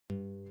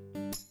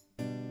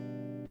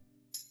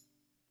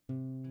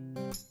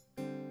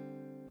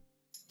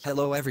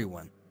Hello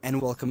everyone,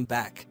 and welcome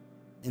back.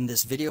 In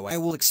this video I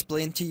will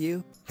explain to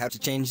you how to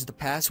change the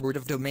password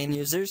of domain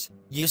users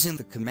using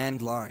the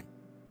command line.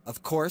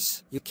 Of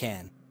course, you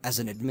can, as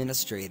an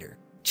administrator,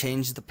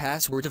 change the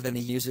password of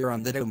any user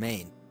on the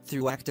domain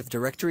through Active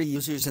Directory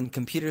users and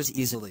computers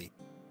easily.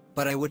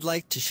 But I would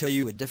like to show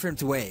you a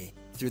different way,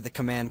 through the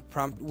command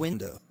prompt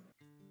window.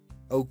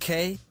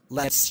 Okay,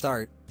 let's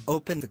start.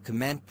 Open the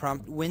command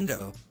prompt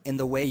window in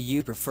the way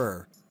you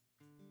prefer.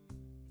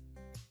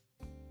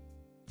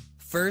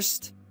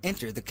 First,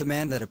 enter the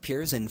command that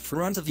appears in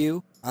front of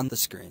you on the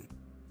screen.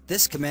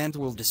 This command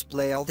will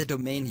display all the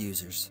domain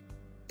users.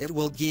 It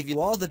will give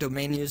you all the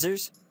domain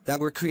users that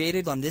were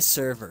created on this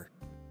server.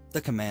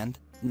 The command,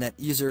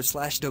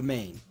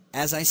 netuser/domain,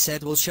 as I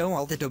said, will show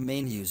all the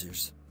domain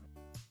users.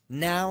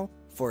 Now,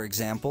 for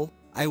example,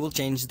 I will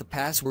change the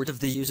password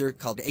of the user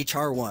called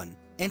HR1.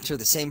 Enter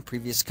the same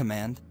previous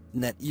command,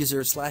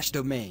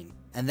 netuser/domain,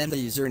 and then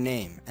the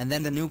username, and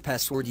then the new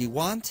password you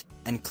want,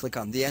 and click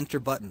on the enter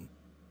button.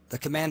 The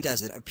command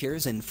as it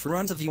appears in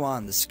front of you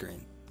on the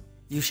screen.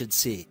 You should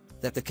see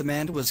that the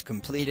command was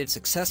completed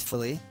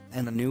successfully,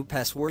 and a new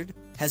password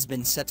has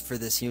been set for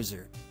this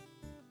user.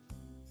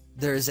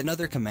 There is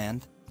another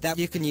command that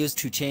you can use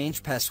to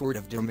change password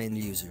of domain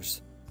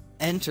users.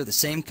 Enter the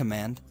same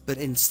command, but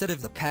instead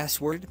of the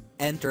password,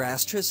 enter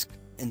asterisk,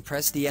 and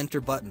press the enter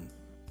button.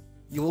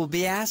 You will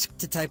be asked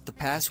to type the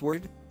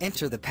password,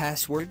 enter the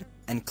password,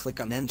 and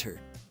click on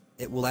enter.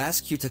 It will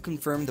ask you to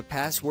confirm the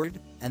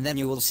password, and then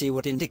you will see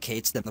what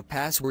indicates that the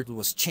password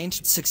was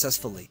changed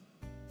successfully.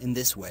 In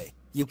this way,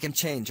 you can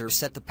change or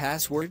set the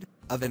password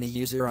of any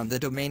user on the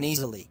domain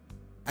easily.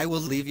 I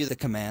will leave you the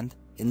command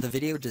in the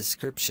video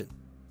description.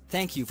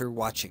 Thank you for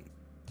watching.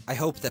 I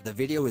hope that the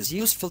video is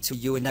useful to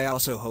you, and I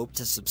also hope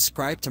to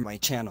subscribe to my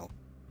channel.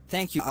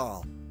 Thank you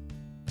all.